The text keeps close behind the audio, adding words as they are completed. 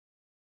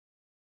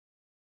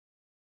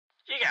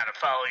You gotta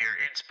follow your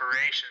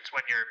inspirations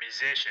when you're a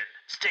musician.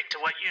 Stick to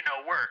what you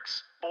know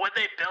works. But when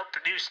they built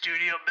the new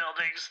studio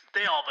buildings,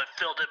 they all but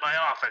filled in my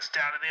office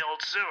down in the old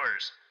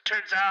sewers.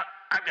 Turns out,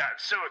 I've gotten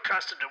so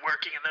accustomed to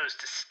working in those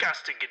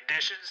disgusting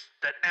conditions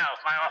that now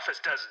if my office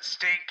doesn't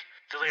stink,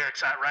 the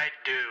lyrics I write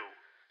do.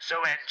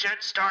 So when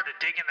Jen started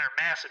digging their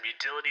massive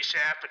utility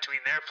shaft between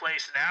their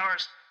place and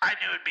ours, I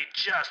knew it'd be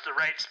just the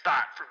right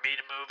spot for me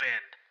to move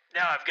in.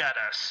 Now I've got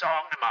a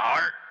song in my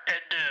heart and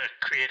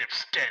a creative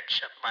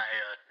stench up my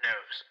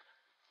nose.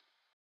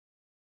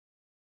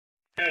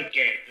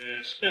 Okay, the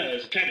smell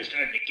is kind of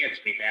starting to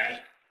get me now.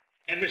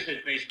 Ever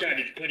since they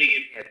started putting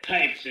in more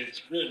pipes,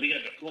 it's really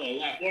begun to flow a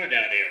lot more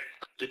down here.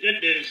 The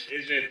good news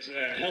is it's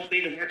helped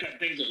me to work on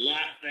things a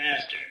lot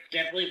faster.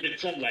 Definitely been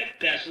some of my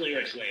best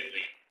lyrics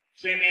lately.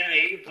 Say, man, I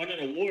even won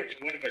an award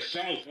for one of our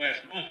songs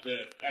last month,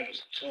 I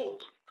was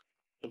told.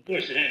 Of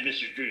course, it had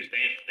Mr. Drew's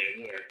name on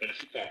the award, but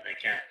it's a thought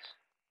that counts.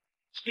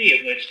 Speaking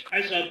of which,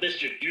 I saw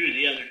Mr. Drew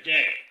the other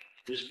day.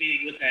 He was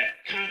meeting with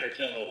that Connor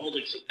fellow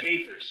holding some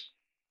papers.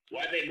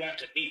 Why they want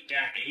to meet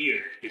down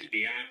here is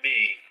beyond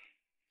me.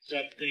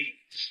 Something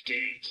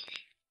stinks.